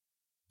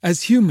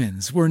As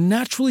humans, we're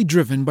naturally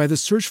driven by the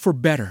search for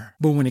better.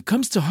 But when it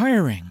comes to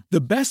hiring,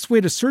 the best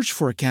way to search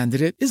for a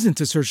candidate isn't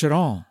to search at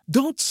all.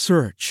 Don't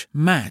search,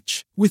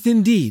 match with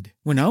Indeed.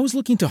 When I was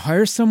looking to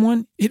hire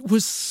someone, it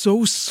was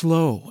so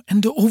slow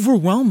and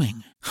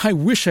overwhelming. I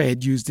wish I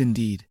had used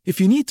Indeed.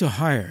 If you need to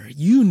hire,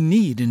 you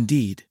need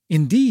Indeed.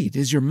 Indeed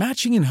is your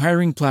matching and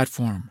hiring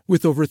platform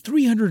with over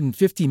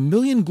 350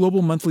 million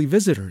global monthly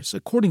visitors,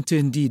 according to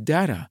Indeed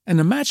data, and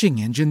a matching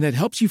engine that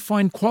helps you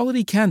find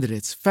quality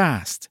candidates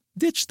fast.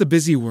 Ditch the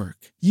busy work.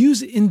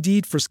 Use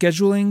Indeed for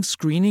scheduling,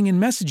 screening,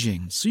 and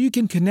messaging so you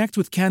can connect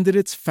with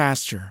candidates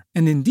faster.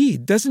 And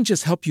Indeed doesn't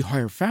just help you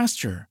hire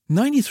faster.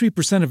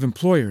 93% of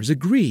employers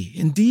agree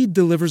Indeed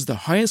delivers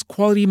the highest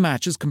quality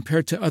matches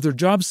compared to other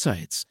job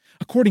sites,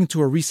 according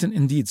to a recent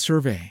Indeed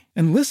survey.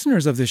 And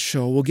listeners of this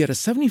show will get a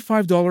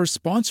 $75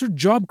 sponsored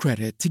job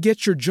credit to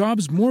get your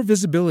jobs more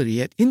visibility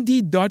at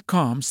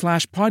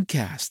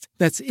Indeed.com/podcast.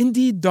 That's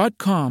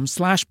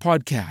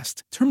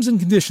Indeed.com/podcast. Terms and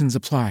conditions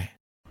apply.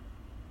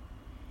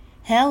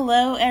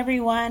 Hello,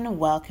 everyone.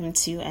 Welcome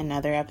to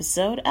another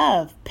episode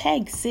of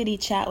Peg City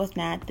Chat with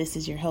Nat. This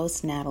is your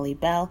host, Natalie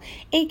Bell,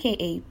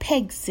 aka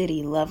Peg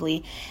City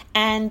Lovely.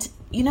 And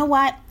you know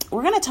what?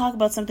 We're going to talk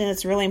about something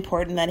that's really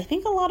important that I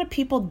think a lot of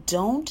people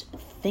don't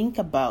think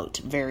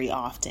about very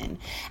often.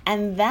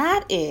 And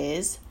that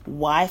is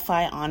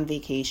Wi-Fi on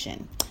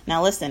vacation.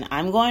 Now listen,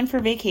 I'm going for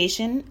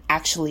vacation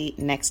actually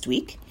next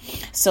week.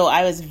 So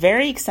I was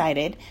very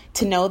excited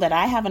to know that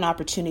I have an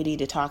opportunity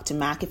to talk to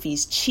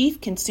McAfee's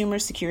Chief Consumer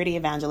Security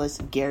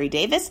Evangelist, Gary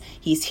Davis.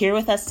 He's here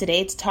with us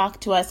today to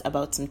talk to us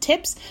about some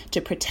tips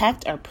to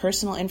protect our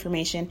personal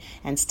information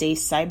and stay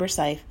cyber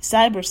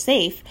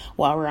safe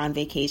while we're on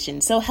vacation.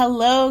 So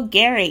hello,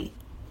 Gary.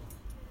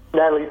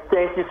 Natalie,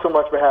 thank you so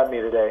much for having me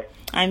today.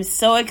 I'm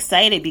so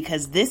excited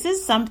because this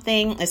is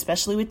something,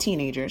 especially with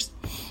teenagers,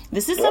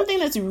 this is something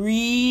that's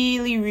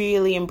really,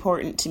 really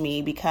important to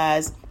me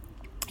because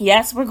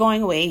yes, we're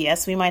going away.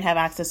 Yes, we might have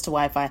access to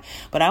Wi-Fi,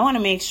 but I want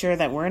to make sure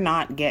that we're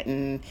not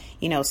getting,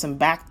 some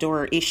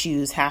backdoor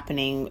issues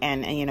happening.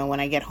 And, when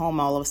I get home,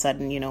 all of a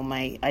sudden,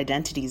 my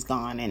identity's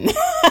gone and, And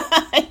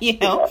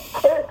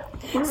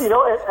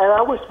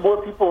I wish more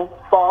people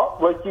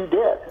thought like you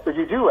did, or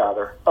you do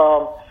rather.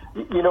 I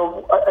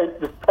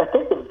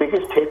think the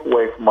biggest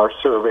takeaway from our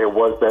survey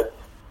was that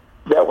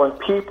when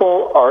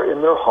people are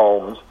in their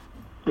homes,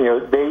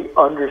 they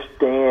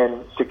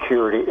understand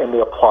security and they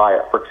apply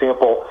it. For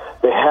example,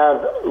 they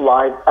have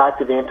live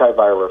active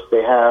antivirus.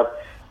 They have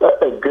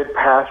a good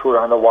password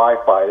on the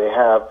Wi-Fi. They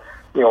have,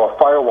 a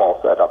firewall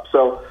set up.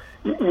 So,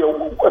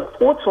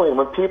 unfortunately,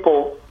 when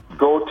people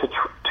go to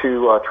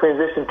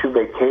transition to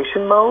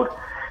vacation mode,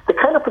 they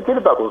kind of forget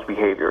about those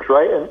behaviors,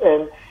 right?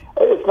 And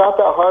it's not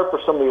that hard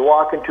for somebody to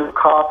walk into a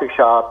coffee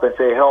shop and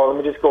say, "Hell, let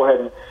me just go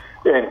ahead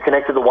and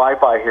connect to the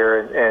Wi-Fi here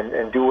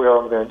and do whatever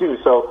I'm going to do."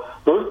 So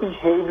those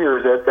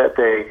behaviors that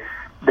they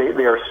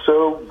are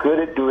so good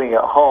at doing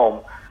at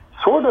home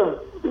sort of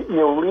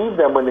leave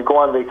them when they go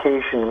on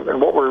vacation.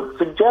 And what we're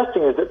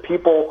suggesting is that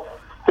people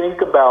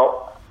think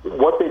about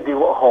what they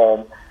do at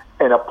home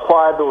and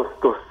apply those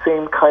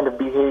same kind of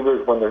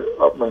behaviors when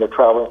they're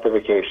traveling for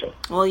vacation.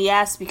 Well,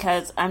 yes,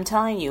 because I'm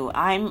telling you,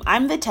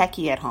 I'm the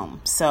techie at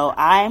home, so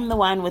I'm the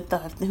one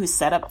who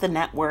set up the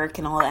network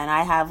and all that, and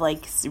I have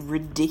like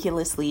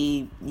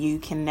ridiculously, you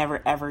can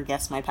never ever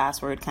guess my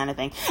password kind of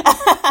thing.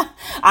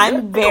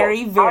 I'm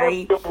very,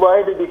 very. I'm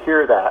delighted to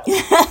hear that.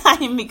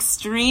 I'm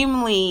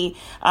extremely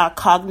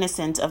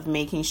cognizant of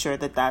making sure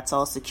that that's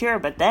all secure.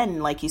 But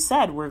then, like you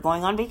said, we're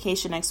going on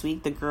vacation next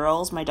week. The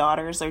girls, my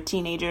daughters, are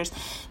teenagers.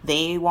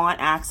 They want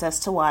access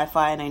to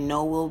Wi-Fi, and I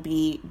know we'll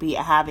be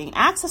having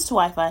access to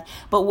Wi-Fi.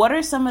 But what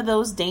are some of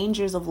those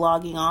dangers of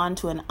logging on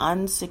to an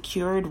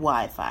unsecured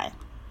Wi-Fi?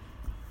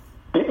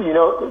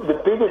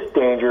 The biggest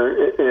danger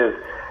is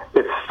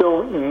it's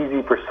so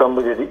easy for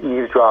somebody to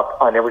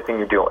eavesdrop on everything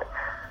you're doing.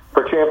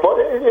 For example,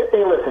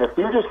 hey, listen, if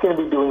you're just going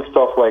to be doing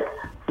stuff like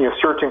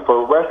searching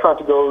for a restaurant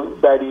to go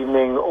that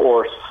evening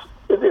or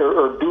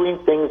doing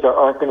things that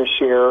aren't going to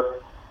share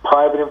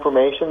private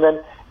information,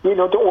 then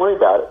don't worry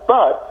about it.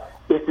 But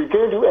if you're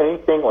going to do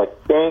anything like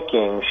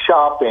banking,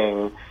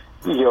 shopping,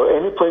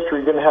 any place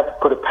where you're going to have to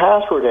put a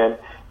password in,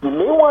 you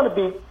may want to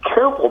be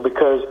careful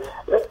because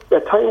I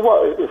tell you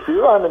what, if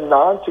you're on a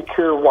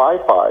non-secure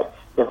Wi-Fi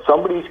and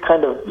somebody's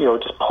kind of,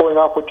 just pulling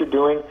off what you're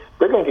doing,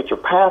 they're going to get your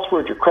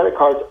password, your credit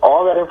cards,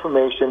 all that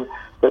information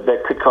that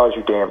could cause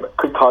you damage,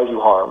 could cause you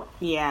harm.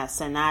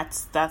 Yes, and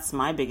that's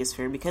my biggest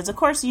fear because, of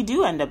course, you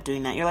do end up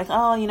doing that. You're like,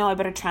 oh, I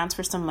better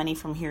transfer some money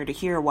from here to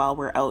here while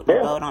we're out and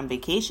about on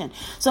vacation.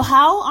 So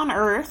how on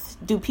earth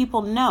do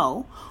people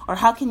know, or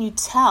how can you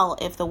tell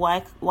if the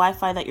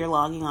Wi-Fi that you're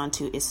logging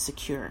onto is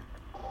secure?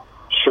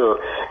 Sure.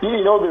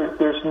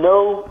 There's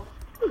no,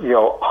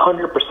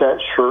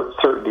 100%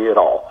 certainty at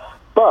all.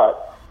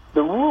 But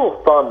the rule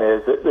of thumb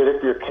is that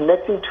if you're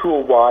connecting to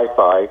a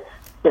Wi-Fi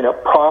and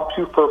it prompts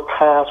you for a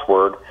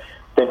password,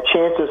 then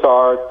chances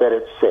are that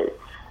it's safe.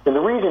 And the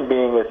reason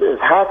being is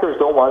hackers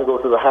don't want to go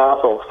through the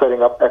hassle of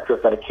setting up extra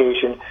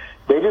authentication.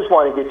 They just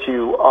want to get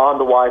you on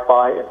the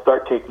Wi-Fi and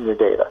start taking your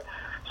data.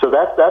 So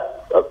that's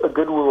a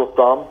good rule of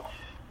thumb.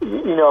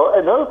 You know,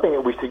 another thing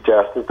that we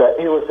suggest is that,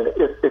 hey, listen,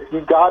 if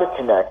you got to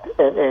connect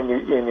and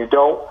you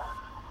don't,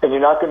 and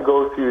you're not going to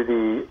go through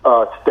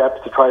the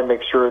steps to try to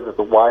make sure that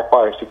the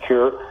Wi-Fi is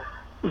secure,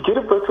 get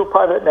a virtual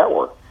private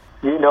network.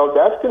 You know,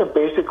 that's going to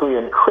basically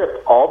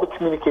encrypt all the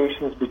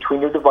communications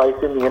between your device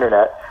and the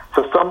internet.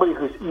 So somebody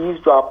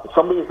is not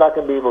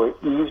going to be able to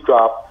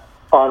eavesdrop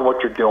on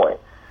what you're doing.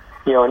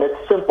 You know, and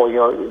it's simple. You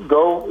know,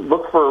 go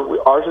look for,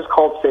 ours is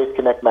called Safe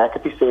Connect,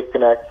 McAfee Safe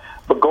Connect.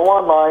 But go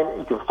online,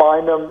 you can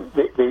find them.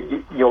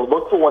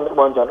 Look for one that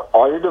runs on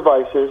all your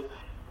devices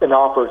and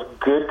offers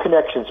good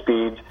connection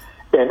speeds,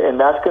 and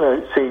that's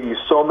going to save you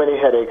so many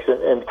headaches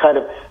and kind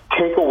of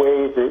take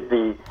away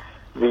the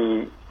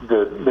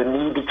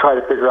need to try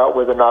to figure out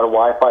whether or not a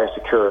Wi-Fi is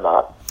secure or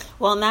not.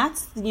 Well, and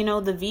that's, the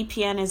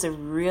VPN is a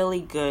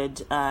really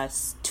good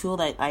tool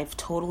that I've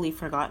totally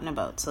forgotten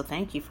about. So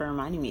thank you for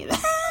reminding me of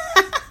that.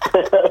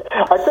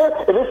 I said,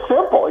 and it's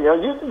simple. You know,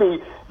 it used to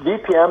be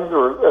VPNs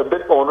were a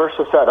bit onerous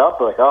to set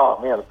up. Like, oh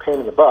man, a pain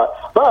in the butt.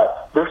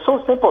 But they're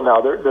so simple now.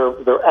 They're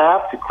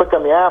apps. You click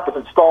on the app, it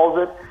installs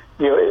it.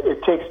 You know,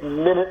 it takes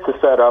minutes to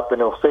set up,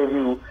 and it'll save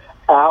you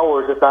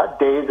hours, if not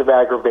days, of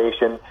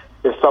aggravation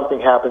if something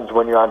happens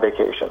when you're on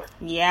vacation.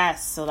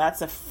 Yes, so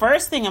that's the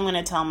first thing I'm going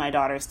to tell my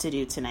daughters to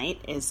do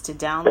tonight is to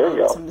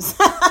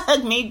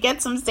download maybe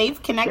get some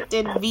safe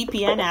connected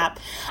VPN app.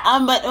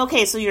 But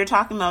okay, so you're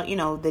talking about,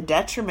 the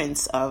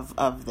detriments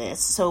of this.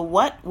 So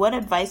what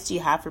advice do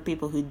you have for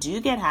people who do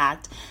get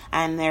hacked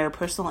and their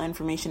personal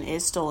information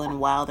is stolen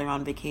while they're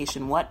on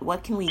vacation?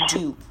 What can we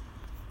do?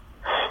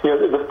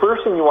 The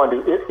first thing you want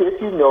to do,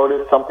 if you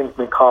notice something's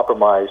been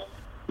compromised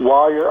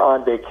while you're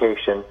on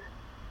vacation,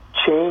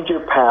 change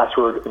your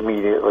password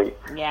immediately.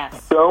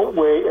 Yes. Don't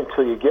wait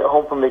until you get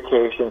home from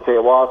vacation and say,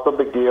 well, it's no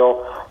big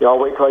deal. I'll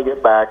wait till I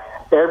get back.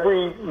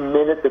 Every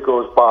minute that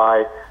goes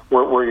by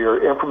where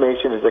your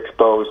information is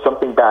exposed,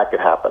 something bad could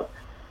happen.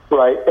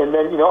 Right? And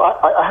then,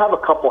 I have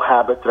a couple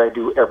habits that I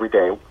do every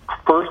day.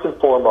 First and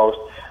foremost,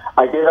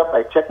 I get up,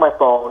 I check my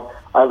phone,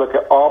 I look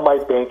at all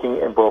my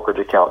banking and brokerage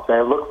accounts, and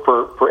I look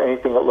for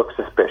anything that looks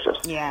suspicious.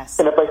 Yes.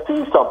 And if I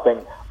see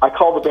something, I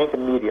call the bank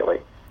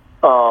immediately.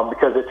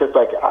 Because it's just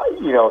like,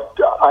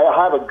 I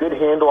have a good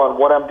handle on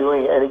what I'm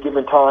doing at any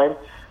given time,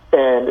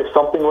 and if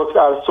something looks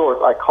out of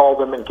sorts, I call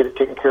them and get it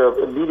taken care of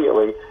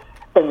immediately.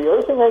 And the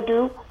other thing I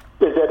do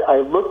is that I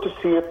look to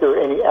see if there are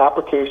any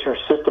application or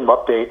system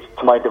updates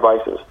to my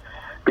devices.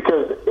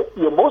 Because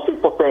most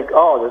people think,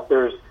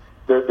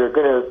 they're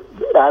going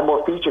to add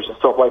more features and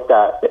stuff like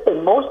that.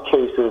 In most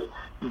cases,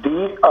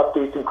 these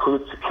updates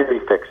include security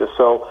fixes.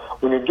 So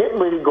when you're getting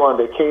ready to go on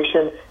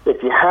vacation,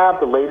 if you have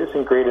the latest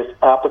and greatest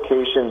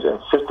applications and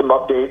system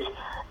updates,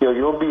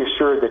 you'll be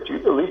assured that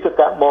at least at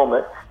that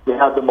moment, you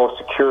have the most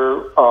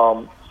secure,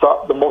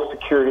 the most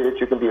security that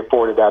you can be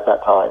afforded at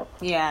that time.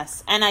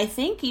 Yes, and I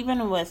think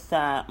even with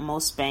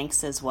most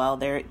banks as well,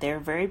 they're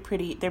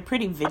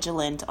pretty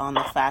vigilant on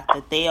the fact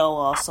that they'll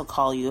also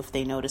call you if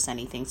they notice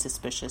anything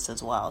suspicious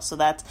as well. So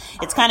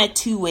it's kind of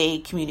two-way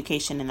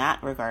communication in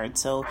that regard.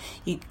 So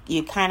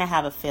you kind of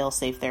have a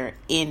fail-safe there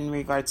in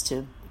regards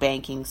to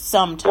banking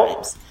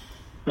sometimes.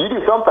 Well, you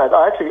do sometimes.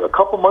 Actually, a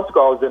couple months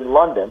ago, I was in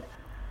London,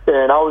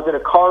 and I was in a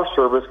car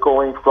service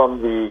going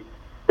from the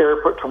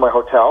airport to my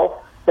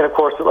hotel. And, of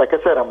course, like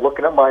I said, I'm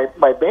looking at my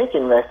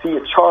banking, and I see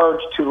a charge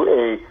to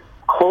a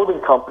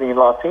clothing company in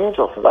Los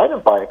Angeles. I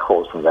didn't buy any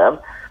clothes from them.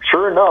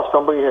 Sure enough,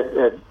 somebody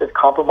had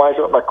compromised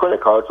my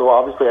credit card, so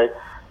obviously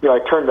I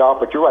turned it off.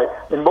 But you're right.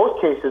 In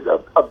most cases,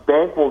 a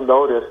bank will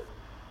notice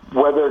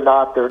whether or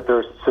not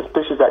there's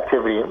suspicious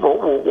activity and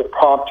will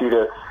prompt you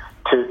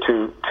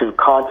to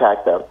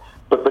contact them.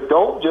 But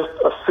don't just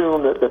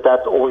assume that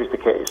that's always the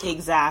case.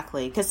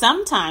 Exactly, because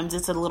sometimes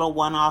it's a little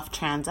one-off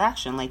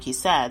transaction, like you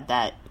said,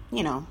 that,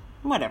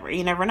 whatever,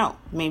 you never know.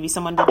 Maybe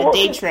someone did a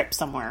day trip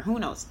somewhere. Who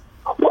knows?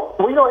 Well,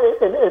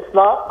 it's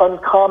not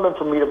uncommon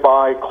for me to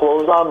buy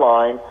clothes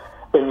online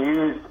and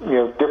use,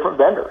 different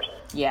vendors.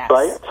 Yes.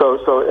 Right? So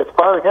as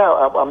far as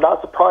now, I'm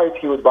not surprised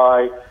he would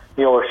buy,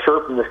 a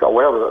shirt from this guy,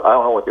 whatever. I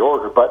don't know what they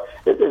ordered, but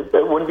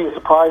it wouldn't be a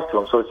surprise to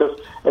him. So it's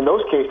just in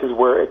those cases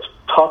where it's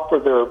tough for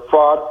their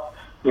fraud,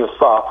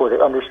 software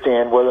to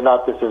understand whether or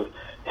not this is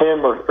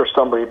him or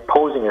somebody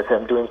posing as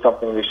him doing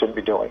something they shouldn't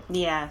be doing.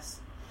 Yes.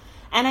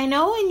 And I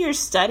know in your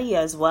study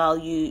as well,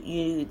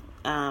 you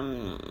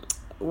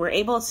were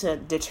able to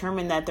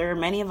determine that there are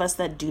many of us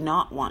that do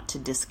not want to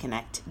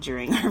disconnect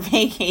during our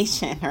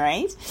vacation,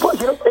 right? Well,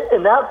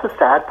 and that's the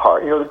sad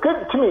part. The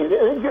good to me,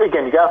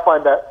 again, you got to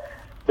find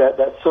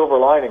that silver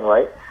lining,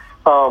 right?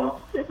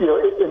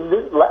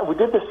 We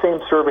did the same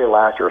survey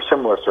last year, a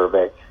similar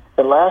survey,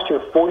 and last year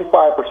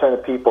 45%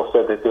 of people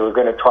said that they were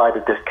going to try to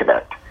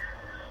disconnect.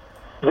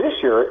 This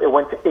year, it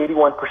went to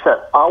 81%.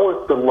 I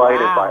was delighted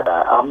by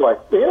that. I'm like,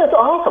 that's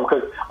awesome,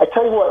 because I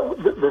tell you what,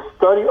 the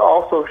study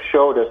also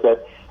showed us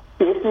that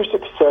if you're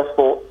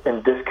successful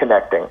in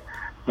disconnecting,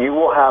 you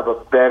will have a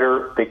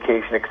better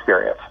vacation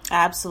experience.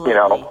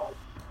 Absolutely.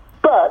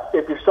 But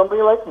if you're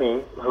somebody like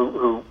me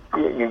who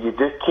you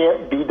just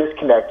can't be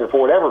disconnected for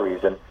whatever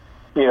reason,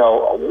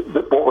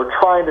 what we're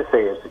trying to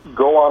say is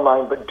go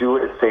online, but do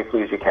it as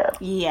safely as you can.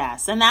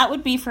 Yes, and that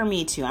would be for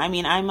me too. I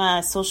mean, I'm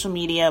a social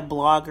media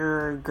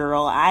blogger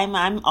girl.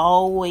 I'm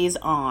always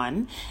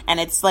on, and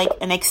it's like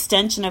an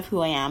extension of who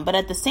I am. But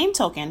at the same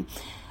token,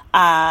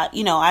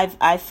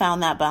 I've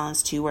found that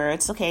balance too, where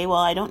it's okay. Well,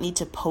 I don't need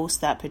to post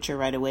that picture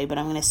right away, but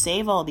I'm going to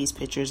save all these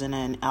pictures in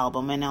an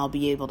album, and I'll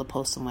be able to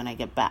post them when I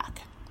get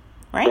back.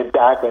 Right?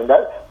 Exactly, and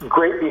that's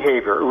great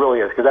behavior. It really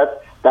is, because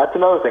that's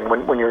another thing.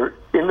 When you're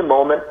in the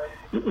moment,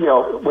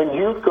 when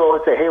you go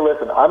and say, "Hey,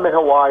 listen, I'm in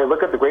Hawaii.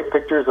 Look at the great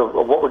pictures of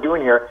what we're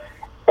doing here."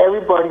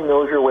 Everybody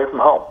knows you're away from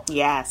home.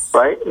 Yes.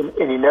 Right, and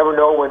you never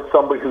know when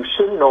somebody who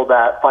shouldn't know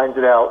that finds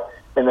it out,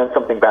 and then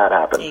something bad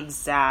happens.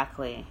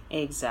 Exactly.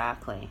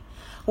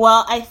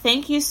 Well, I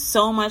thank you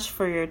so much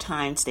for your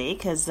time today,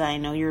 because I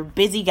know you're a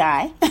busy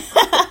guy.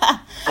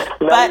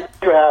 But thanks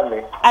for having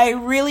me. I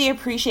really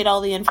appreciate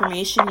all the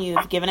information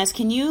you've given us.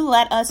 Can you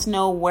let us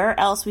know where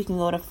else we can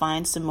go to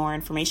find some more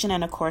information?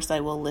 And, of course, I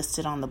will list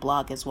it on the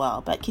blog as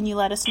well. But can you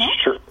let us know?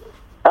 Sure.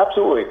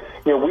 Absolutely.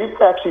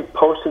 We've actually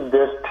posted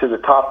this to the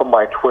top of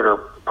my Twitter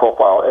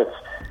profile. It's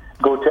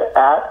go to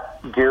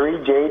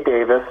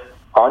 @GaryJ.Davis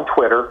on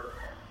Twitter.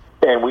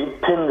 And we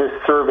pinned this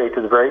survey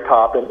to the very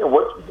top. And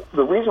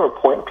the reason we're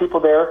pointing people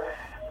there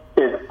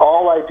is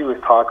all I do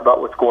is talk about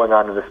what's going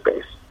on in the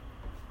space,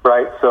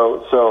 right?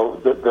 So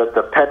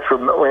the Petra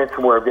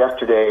ransomware of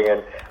yesterday,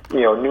 and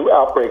new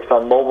outbreaks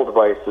on mobile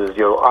devices,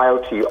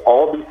 IoT,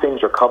 all these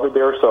things are covered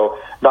there. So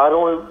not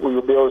only will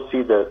you be able to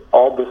see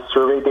all this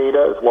survey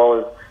data as well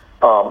as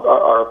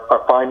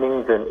our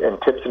findings and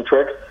tips and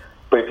tricks,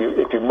 but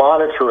if you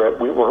monitor it,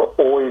 we're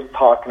always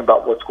talking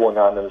about what's going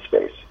on in the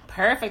space.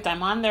 Perfect.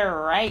 I'm on there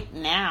right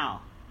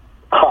now.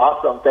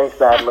 Awesome. Thanks,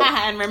 Natalie.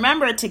 And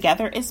remember,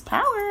 together is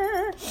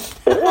power.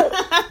 It is.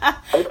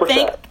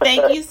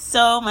 Thank you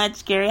so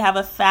much, Gary. Have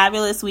a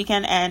fabulous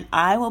weekend, and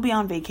I will be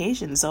on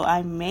vacation, so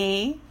I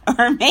may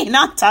or may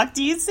not talk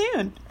to you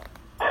soon.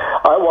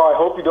 I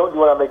hope you don't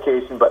do it on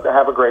vacation, but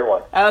have a great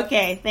one.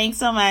 Okay. Thanks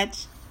so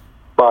much.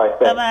 Bye.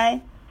 Thanks.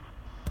 Bye-bye.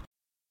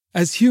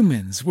 As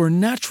humans, we're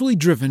naturally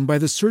driven by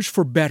the search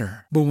for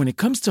better. But when it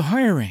comes to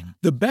hiring,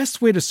 the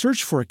best way to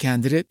search for a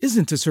candidate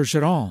isn't to search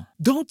at all.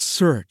 Don't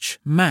search,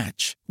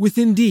 match with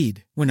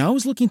Indeed. When I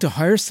was looking to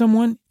hire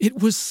someone,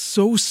 it was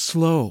so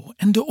slow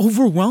and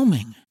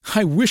overwhelming.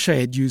 I wish I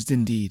had used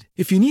Indeed.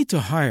 If you need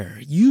to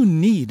hire, you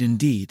need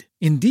Indeed.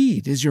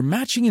 Indeed is your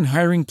matching and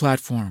hiring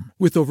platform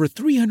with over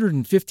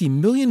 350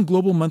 million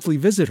global monthly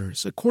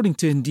visitors, according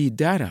to Indeed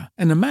data,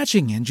 and a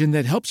matching engine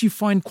that helps you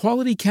find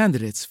quality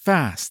candidates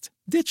fast.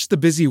 Ditch the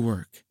busy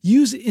work.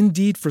 Use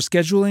Indeed for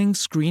scheduling,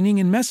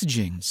 screening, and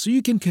messaging so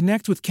you can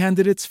connect with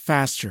candidates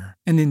faster.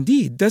 And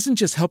Indeed doesn't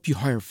just help you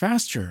hire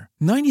faster.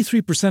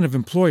 93% of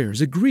employers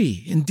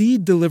agree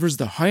Indeed delivers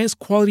the highest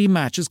quality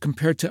matches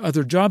compared to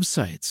other job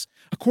sites,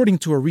 according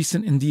to a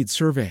recent Indeed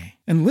survey.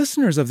 And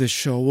listeners of this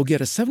show will get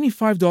a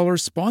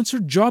 $75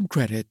 sponsored job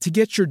credit to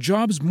get your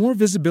jobs more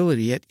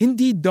visibility at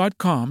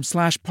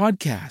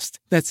Indeed.com/podcast.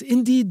 That's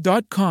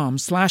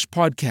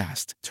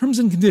Indeed.com/podcast. Terms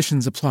and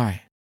conditions apply.